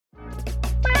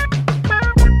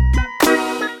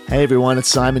Hey everyone, it's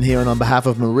Simon here, and on behalf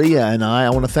of Maria and I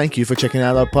want to thank you for checking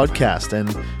out our podcast, and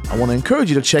I want to encourage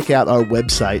you to check out our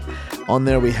website. On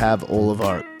there we have all of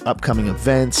our upcoming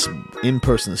events,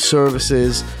 in-person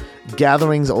services,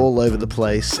 gatherings all over the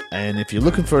place, and if you're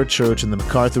looking for a church in the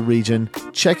MacArthur region,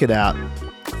 check it out.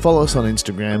 Follow us on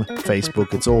Instagram,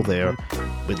 Facebook, it's all there.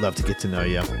 We'd love to get to know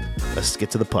you. Let's get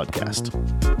to the podcast.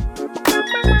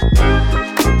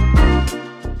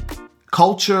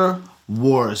 Culture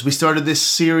Wars. We started this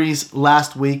series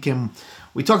last week and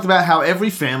we talked about how every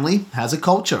family has a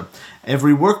culture.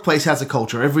 Every workplace has a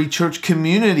culture. Every church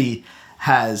community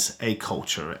has a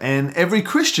culture. And every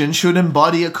Christian should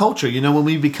embody a culture. You know, when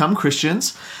we become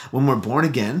Christians, when we're born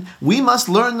again, we must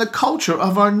learn the culture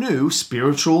of our new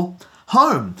spiritual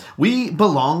home. We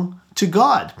belong to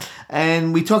God.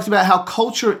 And we talked about how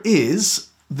culture is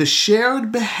the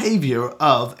shared behavior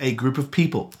of a group of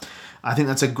people. I think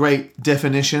that's a great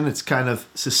definition. It's kind of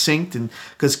succinct, and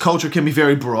because culture can be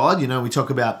very broad. You know, we talk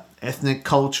about ethnic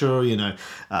culture,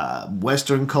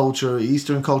 Western culture,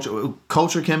 Eastern culture.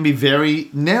 Culture can be very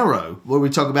narrow, where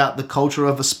we talk about the culture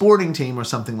of a sporting team or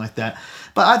something like that.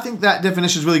 But I think that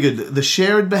definition is really good. The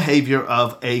shared behavior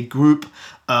of a group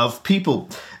of people.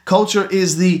 Culture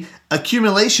is the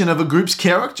accumulation of a group's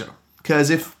character,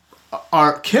 because if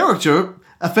our character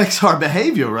affects our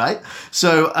behavior, right?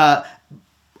 So,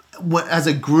 as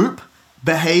a group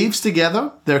behaves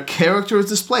together, their character is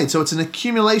displayed. So it's an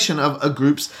accumulation of a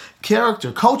group's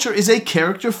character. Culture is a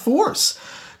character force.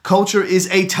 Culture is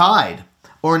a tide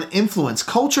or an influence.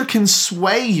 Culture can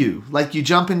sway you, like you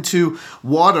jump into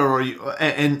water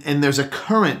and there's a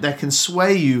current that can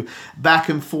sway you back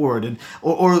and forward.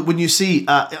 Or when you see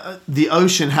the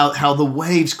ocean, how the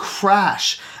waves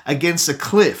crash against a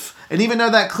cliff. And even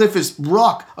though that cliff is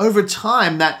rock, over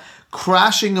time that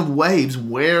crashing of waves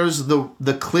wears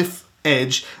the cliff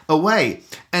edge away.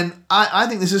 And I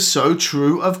think this is so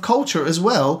true of culture as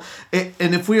well. And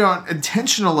if we aren't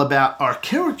intentional about our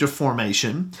character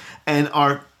formation and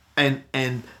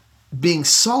and being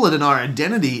solid in our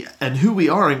identity and who we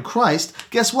are in Christ,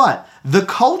 guess what? The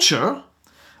culture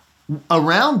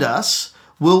around us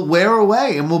will wear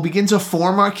away and will begin to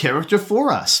form our character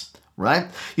for us. Right?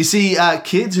 You see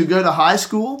kids who go to high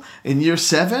school in year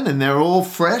 7 and they're all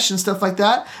fresh and stuff like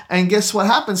that. And guess what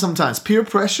happens sometimes? Peer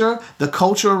pressure, the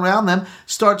culture around them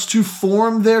starts to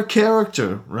form their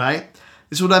character, right?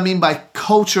 This is what I mean by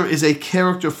culture is a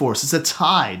character force. It's a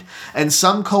tide. And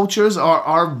some cultures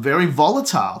are very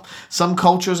volatile. Some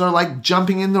cultures are like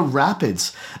jumping in the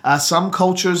rapids. Some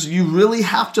cultures you really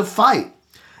have to fight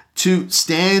to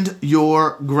stand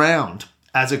your ground.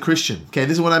 As a Christian. Okay,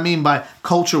 this is what I mean by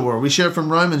culture war. We share from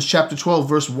Romans chapter 12,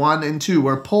 verse 1 and 2,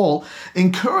 where Paul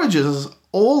encourages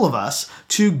all of us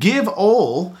to give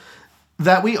all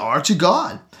that we are to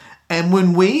God. And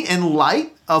when we, in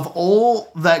light of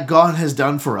all that God has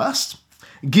done for us,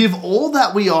 give all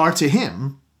that we are to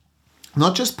Him,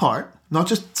 not just part, not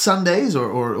just Sundays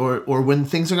or when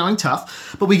things are going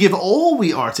tough, but we give all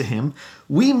we are to Him,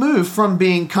 we move from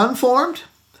being conformed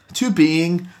to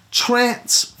being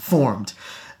transformed.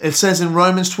 It says in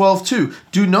Romans 12:2,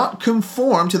 do not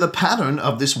conform to the pattern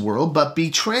of this world, but be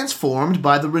transformed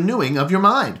by the renewing of your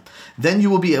mind. Then you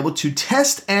will be able to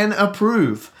test and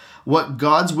approve what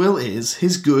God's will is,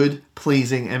 His good,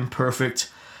 pleasing, and perfect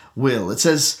will. It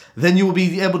says, then you will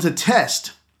be able to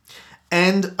test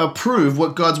and approve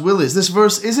what God's will is. This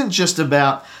verse isn't just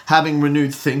about having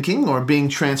renewed thinking or being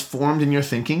transformed in your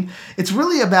thinking. It's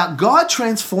really about God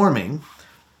transforming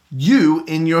you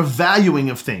in your valuing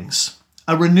of things,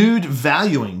 a renewed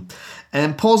valuing.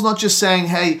 And Paul's not just saying,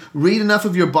 hey, read enough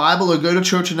of your Bible or go to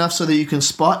church enough so that you can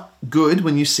spot good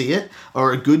when you see it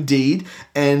or a good deed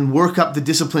and work up the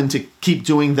discipline to keep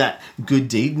doing that good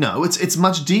deed. No, it's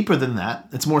much deeper than that.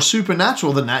 It's more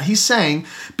supernatural than that. He's saying,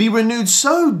 be renewed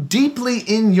so deeply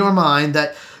in your mind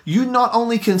that you not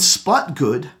only can spot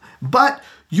good, but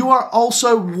you are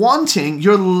also wanting,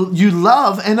 you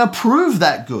love and approve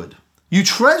that good. You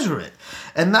treasure it.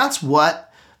 And that's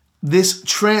what this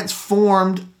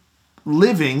transformed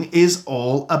living is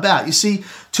all about. You see,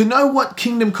 to know what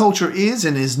kingdom culture is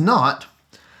and is not,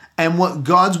 and what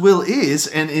God's will is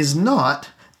and is not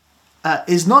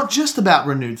just about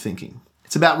renewed thinking.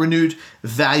 It's about renewed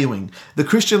valuing. The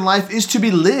Christian life is to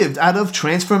be lived out of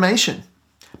transformation,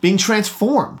 being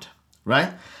transformed,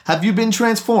 right? Have you been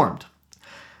transformed?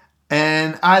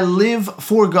 And I live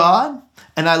for God,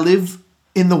 and I live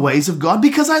in the ways of God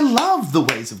because I love the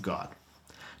ways of God.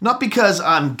 Not because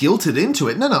I'm guilted into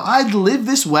it. No, I live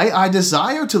this way. I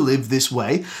desire to live this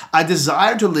way. I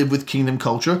desire to live with kingdom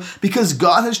culture because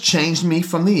God has changed me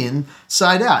from the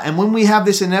inside out. And when we have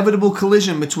this inevitable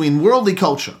collision between worldly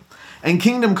culture and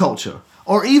kingdom culture,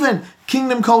 or even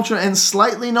kingdom culture and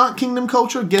slightly not kingdom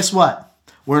culture, guess what?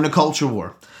 We're in a culture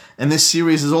war. And this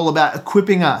series is all about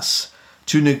equipping us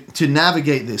to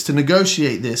navigate this, to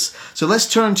negotiate this. So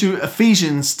let's turn to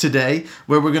Ephesians today,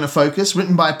 where we're going to focus,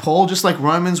 written by Paul, just like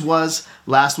Romans was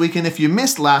last week. And if you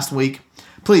missed last week,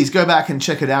 please go back and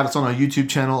check it out. It's on our YouTube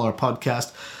channel or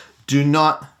podcast. Do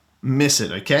not miss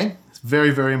it, okay? It's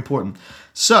very, very important.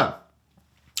 So,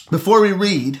 before we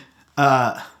read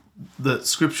the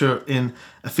scripture in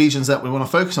Ephesians that we want to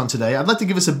focus on today, I'd like to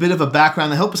give us a bit of a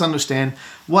background to help us understand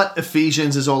what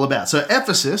Ephesians is all about. So,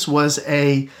 Ephesus was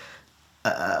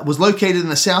located in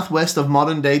the southwest of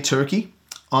modern-day Turkey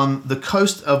on the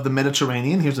coast of the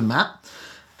Mediterranean. Here's a map.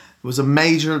 It was a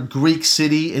major Greek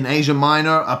city in Asia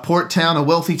Minor, a port town, a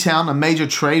wealthy town, a major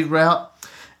trade route.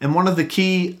 And one of the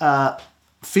key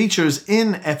features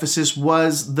in Ephesus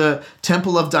was the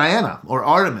Temple of Diana, or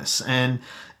Artemis. And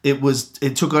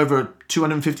it took over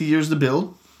 250 years to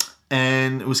build,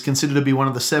 and it was considered to be one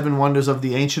of the 7 wonders of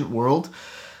the ancient world.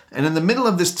 And in the middle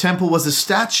of this temple was a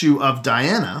statue of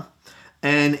Diana.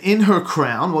 And in her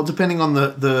crown, well, depending on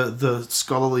the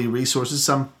scholarly resources,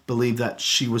 some believe that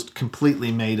she was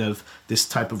completely made of this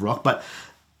type of rock. But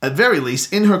at very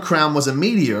least, in her crown was a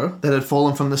meteor that had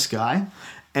fallen from the sky.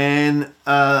 And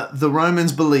the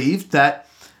Romans believed that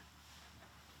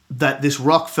this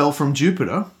rock fell from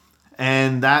Jupiter.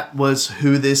 And that was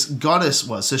who this goddess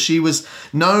was. So she was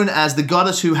known as the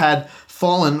goddess who had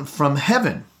fallen from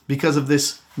heaven because of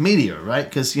this meteor, right?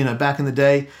 Because, back in the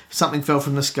day, if something fell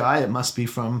from the sky, it must be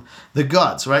from the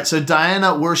gods, right? So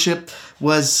Diana worship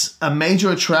was a major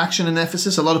attraction in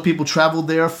Ephesus. A lot of people traveled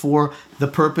there for the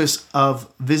purpose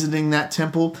of visiting that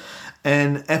temple.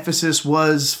 And Ephesus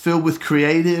was filled with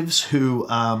creatives who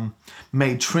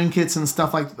made trinkets and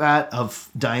stuff like that of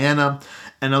Diana.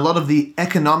 And a lot of the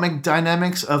economic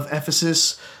dynamics of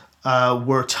Ephesus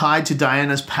were tied to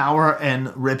Diana's power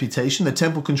and reputation. The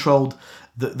temple controlled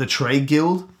the trade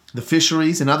guild, the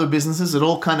fisheries, and other businesses. It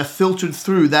all kind of filtered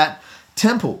through that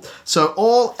temple. So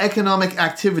all economic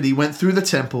activity went through the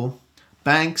temple,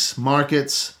 banks,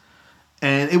 markets,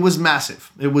 and it was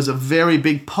massive. It was a very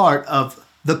big part of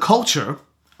the culture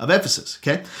of Ephesus,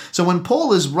 okay? So when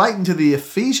Paul is writing to the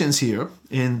Ephesians here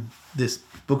in this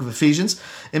book of Ephesians,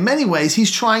 in many ways,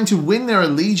 he's trying to win their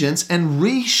allegiance and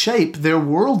reshape their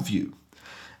worldview.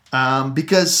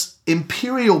 Because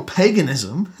imperial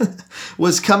paganism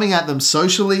was coming at them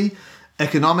socially,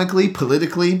 economically,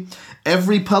 politically.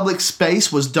 Every public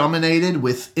space was dominated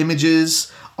with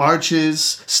images,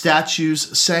 arches,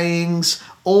 statues, sayings,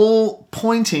 all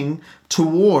pointing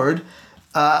toward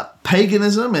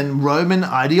paganism and Roman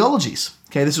ideologies.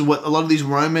 Okay, this is what a lot of these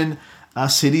Roman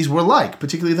cities were like,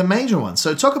 particularly the major ones.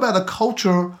 So talk about a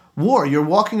culture war. You're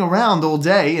walking around all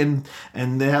day and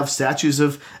they have statues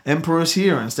of emperors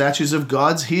here and statues of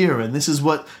gods here. And this is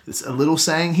what it's a little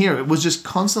saying here. It was just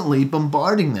constantly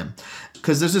bombarding them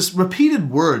because there's this repeated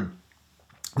word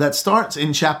that starts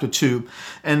in chapter 2,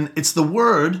 and it's the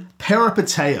word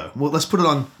peripateo. Well, let's put it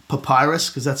on papyrus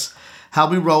because that's how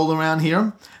we roll around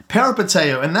here.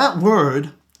 Peripateo, and that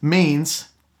word means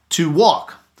to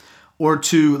walk or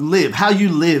to live, how you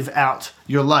live out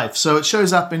your life. So it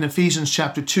shows up in Ephesians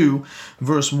chapter 2,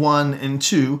 verse 1 and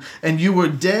 2. And you were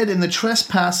dead in the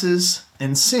trespasses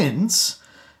and sins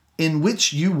in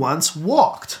which you once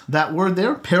walked. That word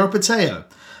there, peripateo,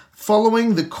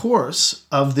 following the course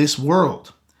of this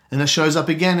world. And it shows up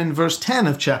again in verse 10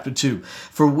 of chapter 2.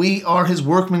 For we are his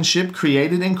workmanship,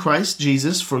 created in Christ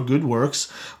Jesus for good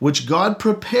works, which God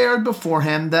prepared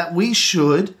beforehand that we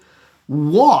should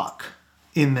walk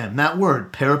in them. That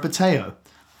word, peripateo.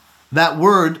 That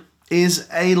word is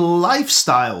a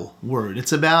lifestyle word.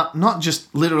 It's about not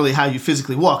just literally how you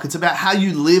physically walk, it's about how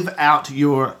you live out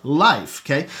your life,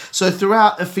 okay? So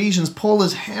throughout Ephesians, Paul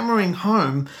is hammering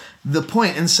home the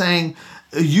point and saying,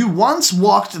 you once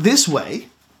walked this way,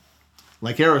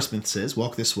 like Aerosmith says,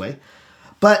 walk this way,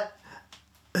 but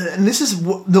and this is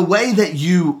the way that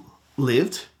you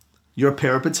lived, your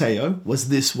peripateo was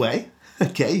this way,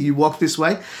 okay? You walked this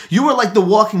way. You were like the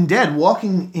walking dead,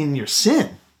 walking in your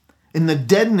sin, in the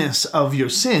deadness of your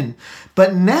sin.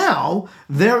 But now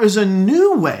there is a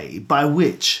new way by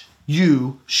which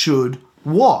you should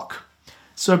walk.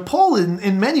 So Paul,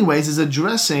 in many ways, is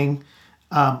addressing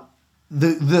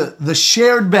the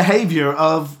shared behavior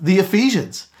of the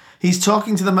Ephesians. He's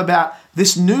talking to them about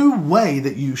this new way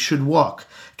that you should walk.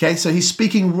 Okay, so he's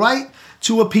speaking right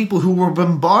to a people who were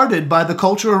bombarded by the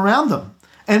culture around them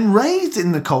and raised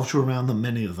in the culture around them,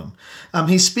 many of them.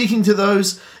 He's speaking to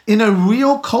those in a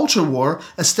real culture war,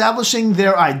 establishing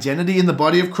their identity in the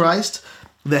body of Christ,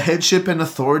 the headship and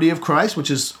authority of Christ,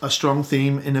 which is a strong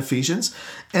theme in Ephesians,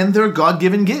 and their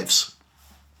God-given gifts.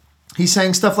 He's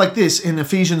saying stuff like this in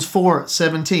Ephesians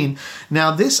 4:17.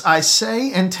 Now this I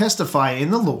say and testify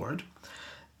in the Lord,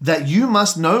 that you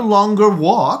must no longer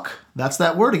walk, that's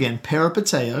that word again,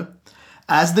 peripateo,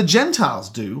 as the Gentiles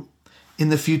do, in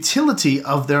the futility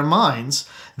of their minds.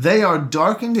 They are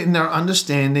darkened in their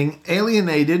understanding,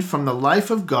 alienated from the life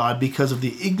of God because of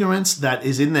the ignorance that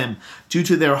is in them, due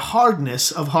to their hardness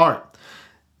of heart.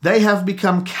 They have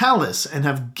become callous and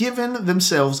have given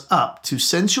themselves up to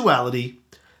sensuality,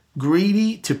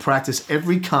 greedy to practice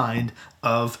every kind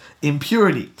of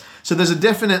impurity. So there's a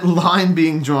definite line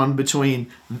being drawn between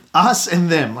us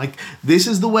and them. Like, this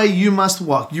is the way you must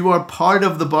walk. You are part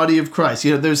of the body of Christ.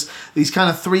 There's these kind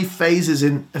of three phases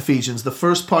in Ephesians. The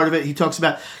first part of it, he talks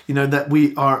about, that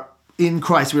we are in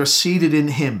Christ. We are seated in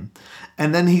him.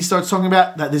 And then he starts talking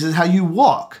about that this is how you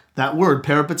walk, that word,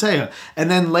 peripateo.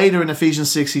 And then later in Ephesians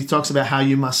 6, he talks about how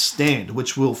you must stand,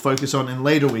 which we'll focus on in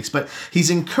later weeks. But he's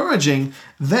encouraging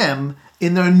them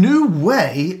in their new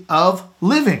way of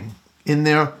living, in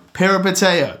their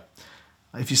peripateo.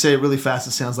 If you say it really fast,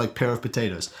 it sounds like pair of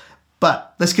potatoes.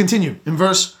 But let's continue. In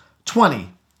verse 20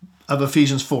 of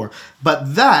Ephesians 4,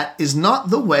 but that is not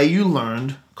the way you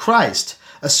learned Christ,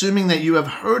 assuming that you have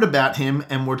heard about him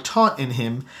and were taught in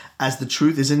him, as the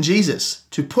truth is in Jesus,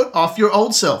 to put off your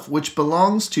old self, which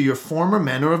belongs to your former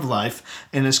manner of life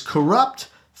and is corrupt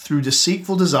through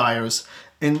deceitful desires,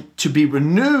 and to be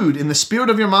renewed in the spirit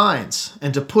of your minds,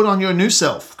 and to put on your new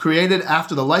self, created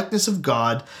after the likeness of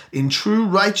God in true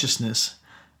righteousness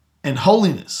and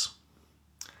holiness.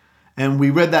 And we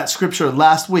read that scripture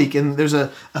last week, and there's a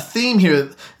theme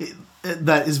here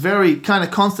that is very kind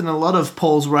of constant in a lot of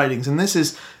Paul's writings, and this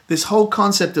is this whole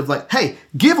concept of like, hey,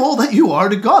 give all that you are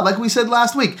to God, like we said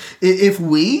last week. If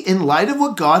we, in light of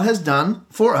what God has done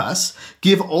for us,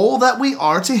 give all that we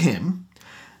are to him,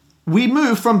 we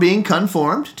move from being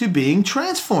conformed to being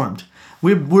transformed.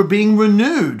 We're being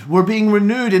renewed. We're being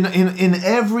renewed in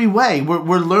every way.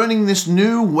 We're learning this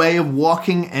new way of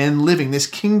walking and living, this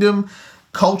kingdom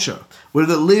culture. We're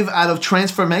to live out of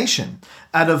transformation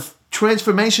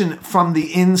from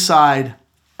the inside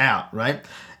out, right?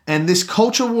 And this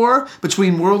culture war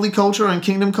between worldly culture and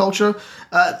kingdom culture,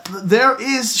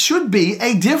 should be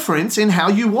a difference in how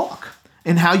you walk,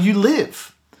 in how you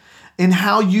live, in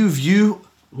how you view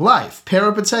life,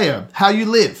 peripateo, how you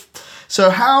live. So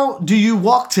how do you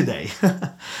walk today?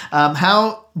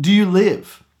 How do you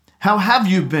live? How have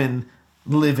you been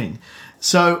living?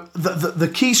 So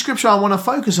the key scripture I want to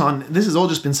focus on, this has all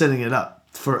just been setting it up,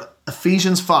 for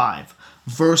Ephesians 5,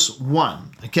 verse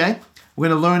 1, okay? We're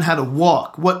going to learn how to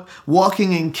walk, what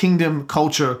walking in kingdom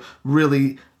culture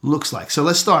really looks like. So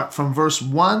let's start from verse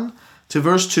 1 to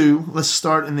verse 2. Let's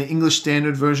start in the English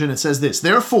Standard Version. It says this,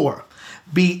 therefore,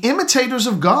 be imitators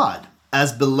of God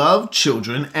as beloved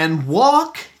children and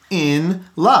walk in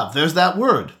love. There's that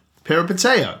word,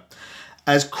 peripateo.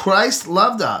 As Christ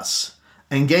loved us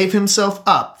and gave himself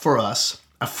up for us,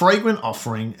 a fragrant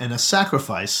offering and a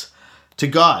sacrifice to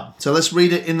God. So let's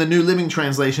read it in the New Living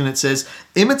Translation. It says,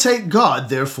 imitate God,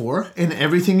 therefore, in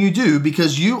everything you do,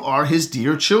 because you are his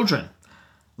dear children.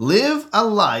 Live a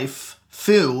life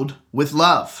filled with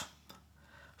love.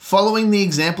 Following the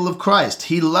example of Christ,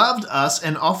 he loved us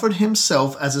and offered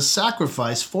himself as a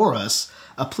sacrifice for us,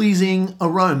 a pleasing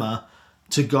aroma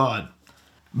to God.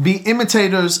 Be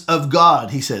imitators of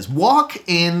God, he says. Walk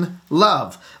in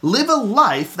love. Live a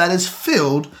life that is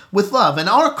filled with love. And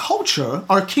our culture,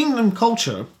 our kingdom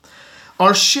culture,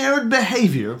 our shared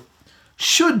behavior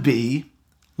should be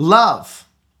love.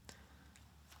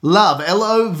 Love,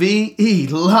 L-O-V-E,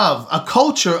 love, a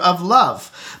culture of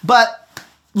love. But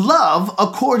love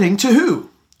according to who?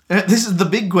 This is the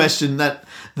big question that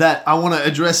I want to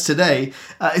address today.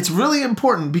 It's really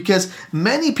important because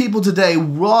many people today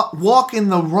walk in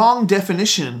the wrong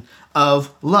definition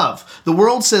of love. The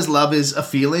world says love is a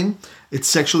feeling. It's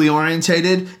sexually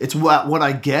orientated. It's what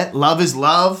I get. Love is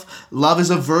love. Love is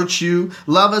a virtue.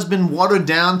 Love has been watered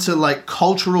down to like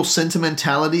cultural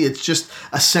sentimentality. It's just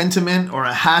a sentiment or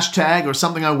a hashtag or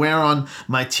something I wear on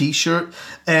my t-shirt.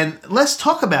 And let's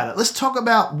talk about it. Let's talk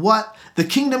about what the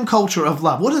kingdom culture of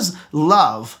love. What does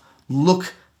love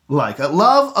look like?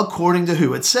 Love according to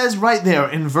who? It says right there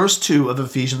in verse 2 of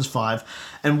Ephesians 5,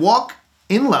 and walk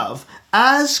in love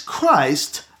as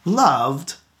Christ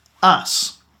loved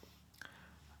us.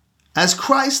 As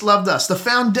Christ loved us. The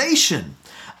foundation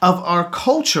of our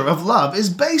culture of love is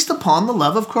based upon the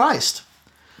love of Christ.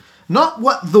 Not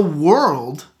what the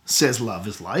world says love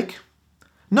is like.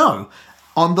 No,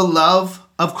 on the love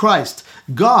of Christ.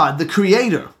 God, the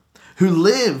Creator, who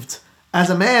lived as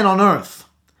a man on earth,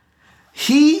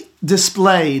 He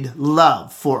displayed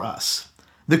love for us.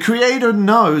 The Creator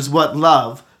knows what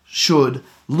love should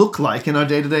look like in our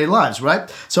day-to-day lives, right?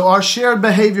 So our shared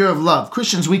behavior of love.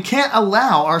 Christians, we can't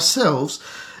allow ourselves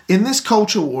in this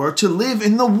culture war to live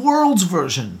in the world's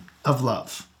version of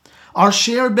love. Our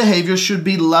shared behavior should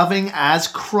be loving as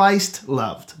Christ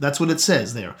loved. That's what it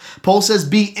says there. Paul says,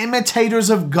 be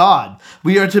imitators of God.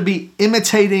 We are to be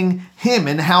imitating him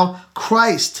and how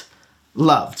Christ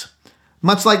loved.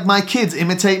 Much like my kids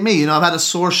imitate me. I've had a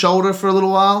sore shoulder for a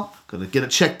little while. Got to get it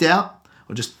checked out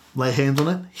or just lay hands on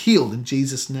it. Healed in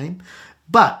Jesus' name.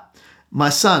 But my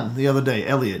son the other day,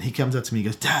 Elliot, he comes up to me, he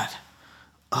goes, Dad,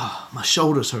 my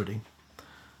shoulder's hurting.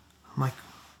 I'm like,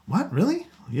 what, really?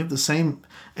 You have the same...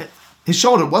 His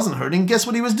shoulder wasn't hurting. Guess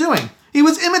what he was doing? He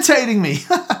was imitating me.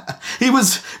 He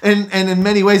was, and in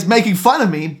many ways, making fun of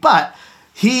me, but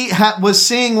he was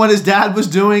seeing what his dad was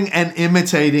doing and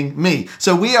imitating me.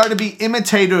 So we are to be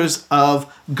imitators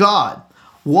of God.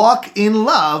 Walk in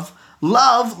love,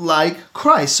 love like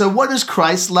Christ. So what does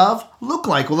Christ's love look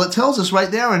like? Well, it tells us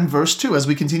right there in verse 2 as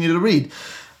we continue to read.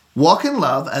 Walk in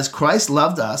love as Christ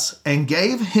loved us and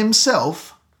gave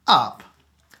himself up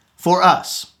for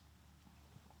us.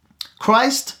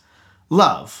 Christ's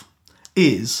love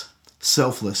is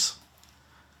selfless.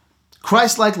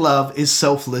 Christ-like love is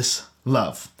selfless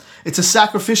love. It's a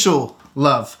sacrificial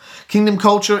love. Kingdom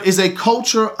culture is a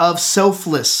culture of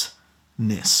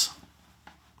selflessness.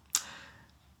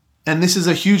 And this is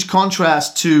a huge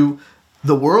contrast to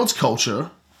the world's culture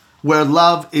where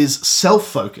love is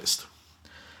self-focused.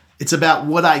 It's about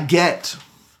what I get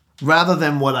rather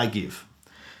than what I give.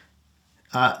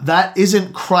 That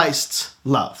isn't Christ's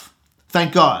love.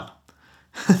 Thank God.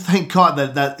 Thank God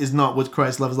that is not what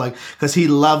Christ's love is like, because he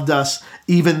loved us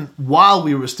even while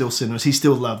we were still sinners. He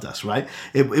still loved us, right?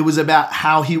 It was about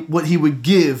what he would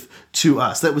give to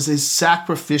us. That was his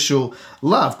sacrificial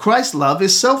love. Christ's love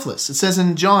is selfless. It says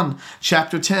in John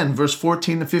chapter 10, verse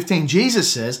 14 to 15, Jesus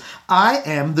says, I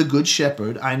am the good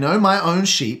shepherd. I know my own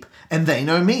sheep, and they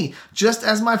know me, just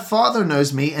as my Father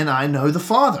knows me, and I know the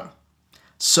Father.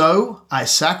 So I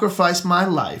sacrifice my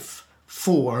life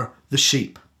for the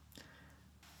sheep.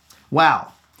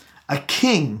 Wow. A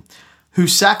king who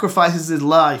sacrifices his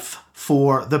life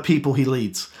for the people he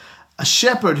leads. A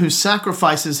shepherd who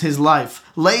sacrifices his life,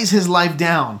 lays his life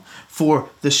down for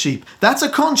the sheep. That's a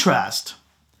contrast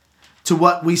to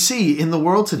what we see in the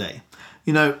world today.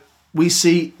 We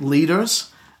see leaders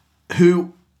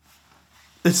who,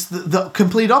 it's the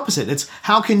complete opposite. It's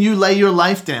how can you lay your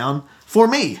life down for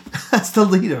me? That's the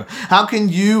leader. How can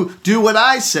you do what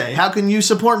I say? How can you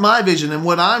support my vision and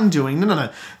what I'm doing? No.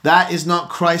 That is not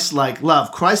Christ-like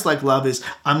love. Christ-like love is,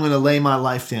 I'm going to lay my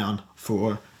life down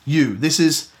for you. This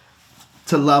is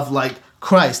to love like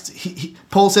Christ.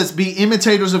 Paul says, be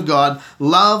imitators of God,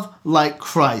 love like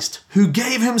Christ, who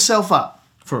gave himself up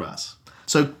for us.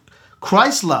 So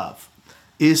Christ's love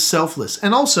is selfless.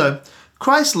 And also,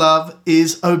 Christ's love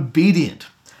is obedient.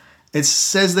 It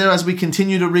says there as we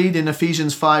continue to read in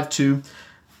Ephesians 5:2,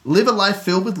 live a life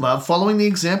filled with love, following the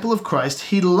example of Christ.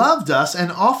 He loved us and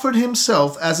offered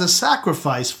himself as a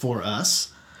sacrifice for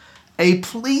us, a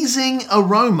pleasing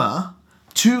aroma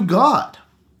to God.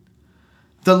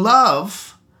 The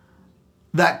love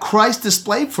that Christ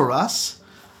displayed for us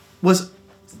was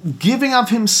giving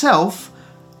of himself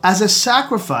as a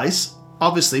sacrifice,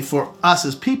 obviously for us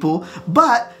as people,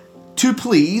 but to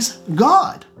please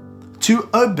God, to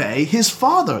obey his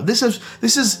Father. This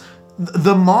is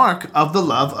the mark of the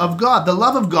love of God. The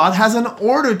love of God has an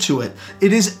order to it.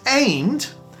 It is aimed,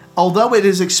 although it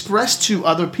is expressed to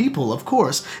other people, of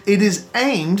course, it is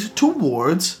aimed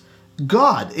towards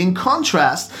God. In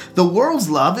contrast, the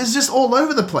world's love is just all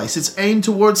over the place. It's aimed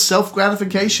towards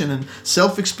self-gratification and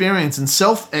self-experience and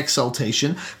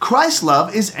self-exaltation. Christ's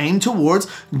love is aimed towards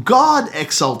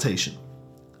God-exaltation.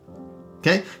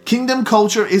 Okay? Kingdom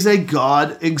culture is a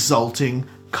God-exalting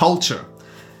culture.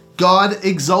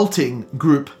 God-exalting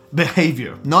group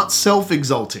behavior, not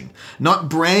self-exalting, not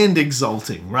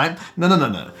brand-exalting, right?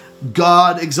 No.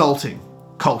 God-exalting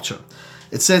culture.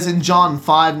 It says in John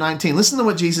 5:19, listen to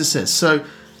what Jesus says. So,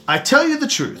 I tell you the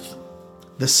truth,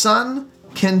 the Son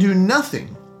can do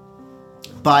nothing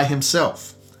by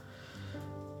himself.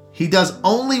 He does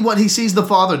only what he sees the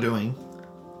Father doing.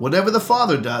 Whatever the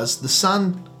Father does, the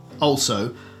Son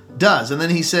also does. And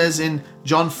then he says in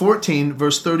John 14,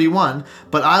 verse 31,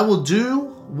 but I will do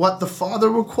what the Father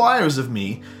requires of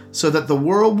me, so that the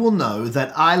world will know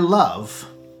that I love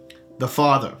the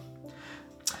Father.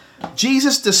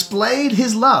 Jesus displayed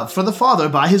his love for the Father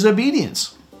by his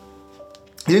obedience.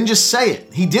 He didn't just say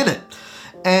it, he did it.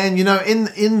 And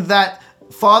in that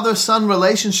Father-Son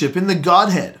relationship, in the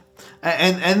Godhead,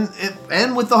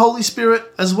 and with the Holy Spirit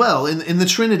as well. In the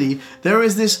Trinity, there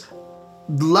is this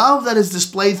love that is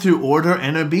displayed through order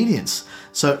and obedience.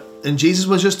 So, and Jesus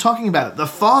was just talking about it. The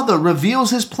Father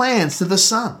reveals his plans to the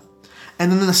Son,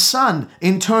 and then the Son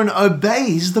in turn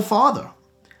obeys the Father.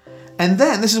 And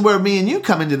then, this is where me and you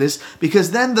come into this,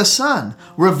 because then the Son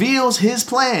reveals his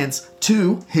plans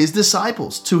to his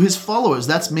disciples, to his followers.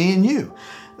 That's me and you.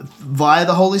 Via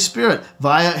the Holy Spirit,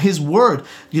 via his word.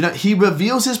 He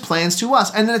reveals his plans to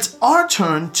us. And then it's our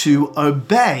turn to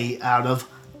obey out of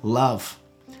love.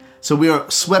 So we are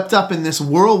swept up in this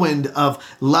whirlwind of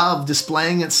love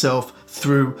displaying itself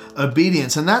through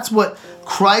obedience. And that's what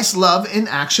Christ's love in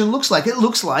action looks like. It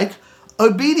looks like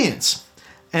obedience.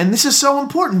 And this is so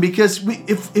important because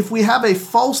if we have a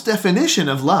false definition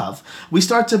of love, we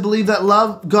start to believe that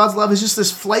God's love is just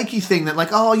this flaky thing that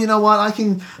oh, you know what, I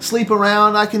can sleep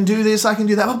around, I can do this, I can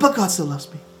do that, but God still loves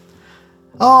me.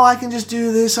 Oh, I can just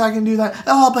do this, I can do that.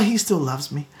 Oh, but he still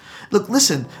loves me. Look,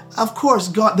 listen, of course,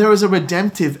 there is a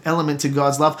redemptive element to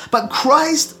God's love, but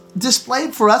Christ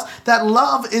displayed for us that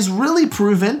love is really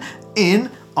proven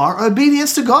in our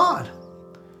obedience to God.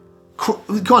 Come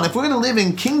on, if we're going to live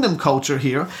in kingdom culture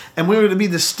here, and we're going to be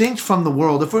distinct from the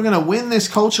world, if we're going to win this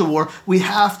culture war, we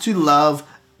have to love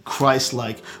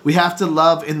Christ-like. We have to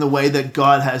love in the way that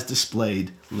God has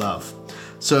displayed love.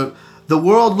 So the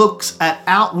world looks at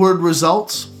outward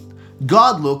results.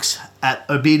 God looks at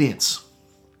obedience.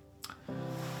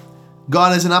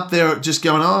 God isn't up there just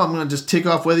going, oh, I'm going to just tick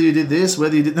off whether you did this,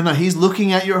 whether you did... No, he's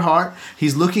looking at your heart.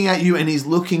 He's looking at you, and he's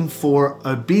looking for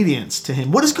obedience to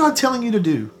him. What is God telling you to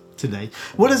do today?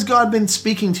 What has God been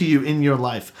speaking to you in your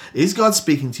life? Is God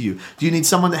speaking to you? Do you need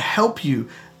someone to help you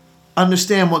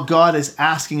understand what God is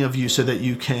asking of you so that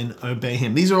you can obey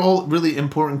him? These are all really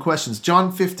important questions.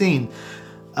 John 15,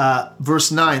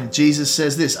 verse 9, Jesus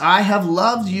says this, I have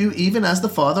loved you even as the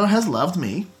Father has loved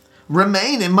me.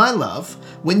 Remain in my love.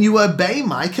 When you obey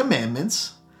my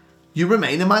commandments, you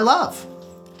remain in my love.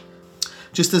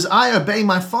 Just as I obey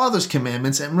my Father's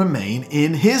commandments and remain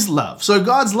in his love. So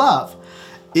God's love,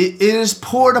 it is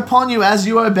poured upon you as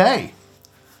you obey,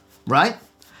 right?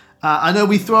 I know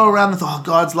we throw around the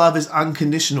God's love is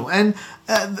unconditional. And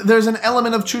there's an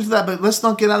element of truth to that, but let's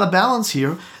not get out of balance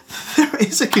here. There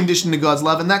is a condition to God's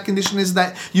love, and that condition is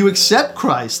that you accept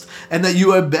Christ and that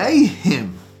you obey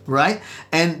him, right?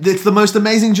 And it's the most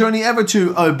amazing journey ever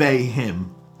to obey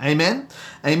him. Amen?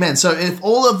 Amen. So if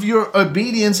all of your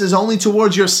obedience is only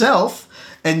towards yourself,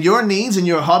 and your needs and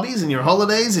your hobbies and your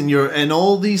holidays and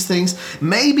all these things,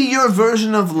 maybe your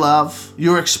version of love,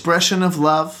 your expression of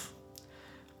love,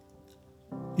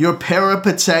 your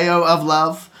peripateo of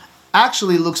love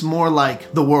actually looks more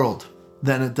like the world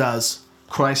than it does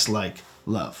Christ-like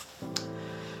love.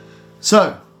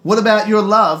 So, what about your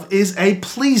love is a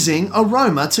pleasing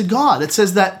aroma to God? It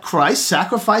says that Christ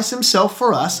sacrificed himself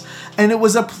for us, and it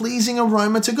was a pleasing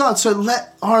aroma to God. So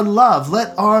let our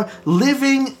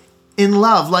living in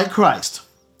love like Christ,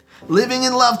 living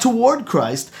in love toward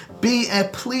Christ, be a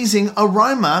pleasing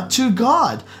aroma to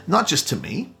God. Not just to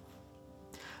me,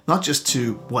 not just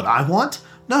to what I want.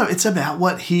 No, it's about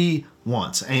what he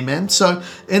wants. Amen. So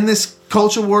in this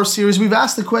Culture War series, we've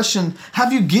asked the question,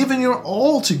 have you given your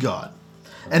all to God?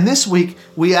 And this week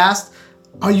we asked,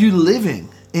 are you living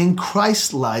in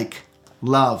Christ-like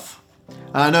love?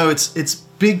 I know it's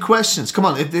big questions. Come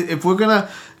on, if we're gonna,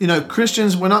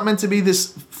 Christians, we're not meant to be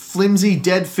this flimsy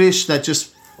dead fish that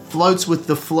just floats with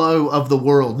the flow of the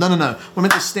world. No. We're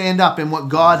meant to stand up in what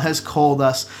God has called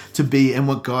us to be and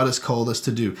what God has called us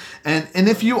to do. And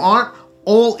if you aren't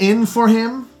all in for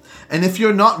him, and if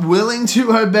you're not willing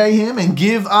to obey him and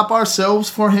give up ourselves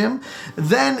for him,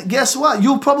 then guess what?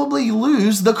 You'll probably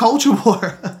lose the culture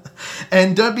war.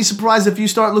 And don't be surprised if you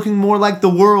start looking more like the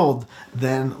world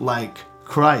than like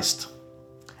Christ.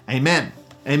 Amen.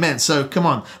 Amen. So come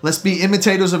on, let's be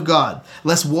imitators of God.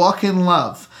 Let's walk in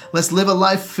love. Let's live a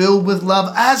life filled with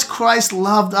love as Christ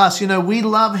loved us. We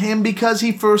love him because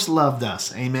he first loved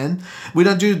us. Amen. We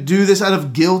don't do this out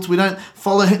of guilt. We don't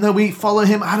follow him. No, we follow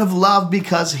him out of love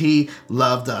because he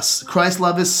loved us. Christ's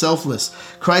love is selfless.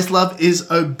 Christ's love is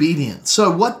obedient.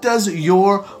 So what does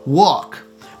your walk,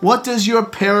 what does your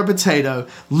peripateto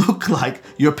look like?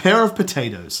 Your pair of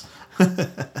potatoes.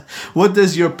 What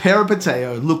does your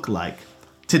peripateo look like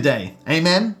today?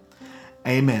 Amen?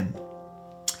 Amen.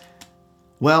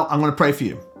 Well, I'm going to pray for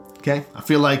you, okay? I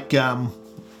feel like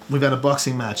we've had a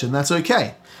boxing match, and that's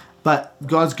okay. But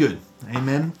God's good,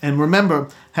 amen? And remember,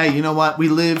 hey, you know what? We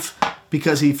live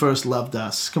because he first loved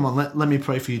us. Come on, let me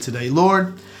pray for you today.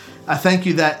 Lord, I thank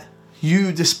you that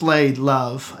you displayed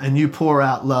love and you pour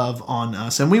out love on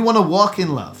us. And we want to walk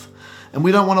in love. And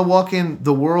we don't want to walk in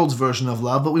the world's version of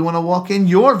love, but we want to walk in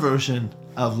your version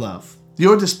of love,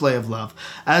 your display of love,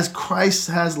 as Christ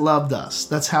has loved us.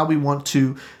 That's how we want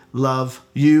to love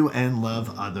you and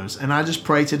love others. And I just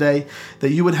pray today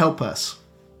that you would help us.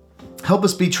 Help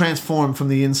us be transformed from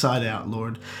the inside out,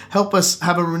 Lord. Help us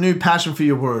have a renewed passion for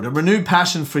your word, a renewed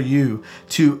passion for you,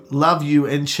 to love you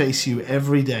and chase you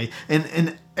every day. And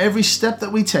in every step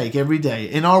that we take every day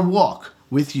in our walk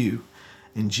with you.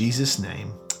 In Jesus'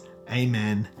 name,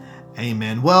 amen.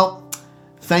 Amen. Well,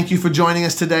 thank you for joining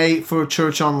us today for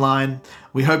Church Online.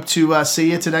 We hope to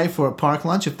see you today for a park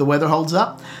lunch if the weather holds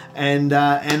up. And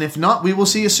if not, we will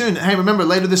see you soon. Hey, remember,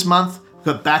 later this month, we've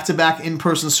got back-to-back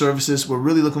in-person services. We're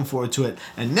really looking forward to it.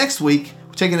 And next week,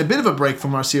 we're taking a bit of a break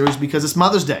from our series because it's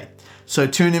Mother's Day. So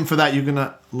tune in for that. You're going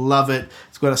to love it.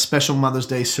 It's got a special Mother's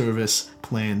Day service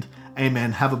planned.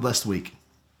 Amen. Have a blessed week.